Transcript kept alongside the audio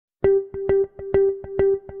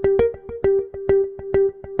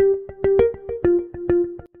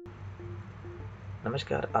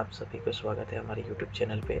नमस्कार, आप सभी को स्वागत है हमारे YouTube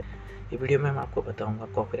चैनल पे। ये वीडियो में मैं आपको बताऊंगा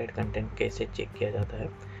कॉपीराइट कंटेंट कैसे चेक किया जाता है।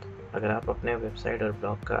 अगर आप अपने वेबसाइट और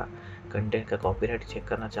ब्लॉग का कंटेंट का कॉपीराइट चेक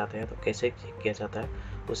करना चाहते हैं तो कैसे चेक किया जाता है,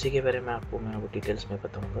 उसी के बारे में आपको मैं वो डिटेल्स में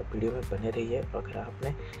बताऊंगा। वीडियो में बने रहिए। अगर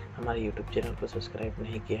आपने हमारे YouTube चैनल को सब्सक्राइब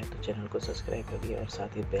नहीं किया है तो चैनल को सब्सक्राइब करिए और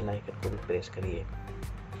साथ ही बेल आइकन को भी प्रेस करिए।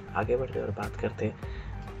 आगे बढ़ते और बात करते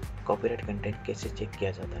हैं कॉपीराइट कंटेंट कैसे चेक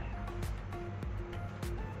किया जाता है।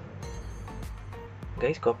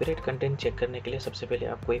 गाइस, कॉपीराइट कंटेंट चेक करने के लिए सबसे पहले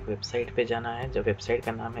आपको एक वेबसाइट पे जाना है। जो वेबसाइट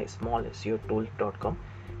का नाम है smallseotool.com।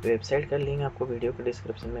 वेबसाइट का लिंक आपको वीडियो के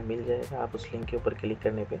डिस्क्रिप्शन में मिल जाएगा। आप उस लिंक के ऊपर क्लिक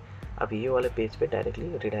करने पे आप ये वाले पेज पे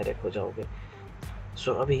डायरेक्टली रिडायरेक्ट हो जाओगे।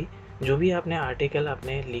 सो अभी जो भी आपने आर्टिकल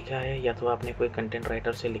आपने लिखा है या तो आपने कोई कंटेंट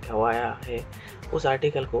राइटर से लिखवाया है, उस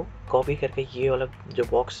आर्टिकल को कॉपी करके ये वाला जो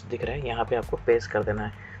बॉक्स दिख रहा है यहाँ पे आपको पेस्ट कर देना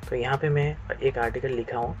है। तो यहाँ पे मैं एक आर्टिकल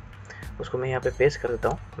लिखा हूँ, उसको मैं यहाँ पे पेस्ट कर देता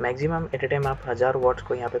हूँ। मैक्सिमम एट ए टाइम आप 1000 वर्ड्स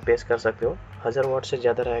को यहाँ पे पेस्ट कर सकते हो। 1000 वर्ड से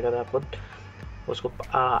ज़्यादा रहेगा तो आपको उसको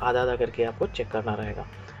आधा आधा करके आपको चेक करना रहेगा।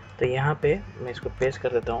 तो यहाँ पे मैं इसको पेस्ट कर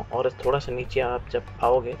देता हूँ और थोड़ा सा नीचे आप जब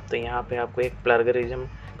आओगे तो यहाँ पे आपको एक प्लगरिज्म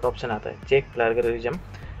का ऑप्शन आता है, चेक प्लगरिज्म।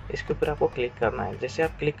 इसके ऊपर आपको क्लिक करना है। जैसे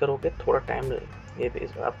आप क्लिक करोगे थोड़ा टाइम ये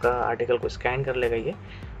आपका आर्टिकल को स्कैन कर लेगा ये,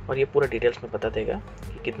 और ये पूरा डिटेल्स में बता देगा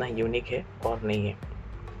कि कितना यूनिक है और नहीं है।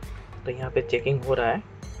 तो यहाँ पे चेकिंग हो रहा है।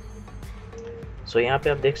 सो यहाँ पे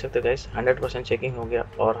आप देख सकते हो गाइस, 100% चेकिंग हो गया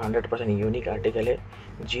और 100% यूनिक आर्टिकल है,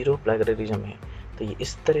 0 प्लगरिज्म है। तो ये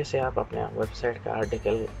इस तरह से आप अपने वेबसाइट का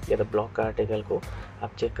आर्टिकल या तो ब्लॉग का आर्टिकल को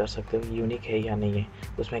आप चेक कर सकते हो यूनिक है या नहीं है,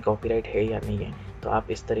 उसमें कॉपीराइट है या नहीं है। तो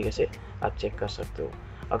आप इस तरीके से आप चेक कर सकते हो।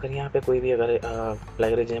 अगर यहाँ पे कोई भी अगर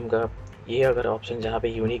प्लगरिज्म का ये अगर ऑप्शन जहाँ पे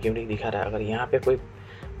यूनिक दिखा रहा है, अगर यहाँ पे कोई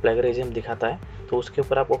प्लगरिज्म दिखाता है तो उसके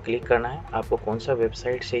ऊपर आपको क्लिक करना है। आपको कौन सा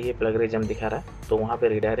वेबसाइट से ये प्लगरिज्म दिखा रहा है तो वहाँ पे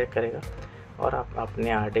रिडायरेक्ट करेगा और आप अपने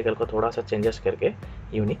आर्टिकल को थोड़ा सा चेंजेस करके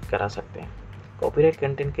यूनिक करा सकते हैं। कॉपीराइट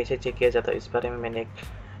कंटेंट कैसे चेक किया जाता है इस बारे में मैंने एक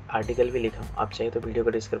आर्टिकल भी लिखा हूँ। आप चाहिए तो वीडियो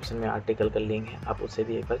के डिस्क्रिप्शन में आर्टिकल का लिंक है, आप उससे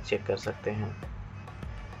भी एक बार चेक कर सकते हैं।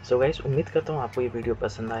 सो गाइस, उम्मीद करता हूँ आपको ये वीडियो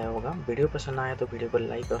पसंद आया होगा। वीडियो पसंद आया तो वीडियो को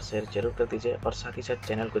लाइक और शेयर जरूर कर दीजिए और साथ ही साथ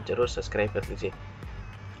चैनल को जरूर सब्सक्राइब कर दीजिए।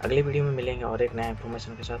 अगले वीडियो में मिलेंगे और एक नया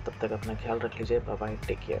इन्फॉर्मेशन के साथ। तब तक अपना ख्याल रख लीजिए। Bye bye,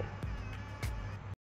 take care.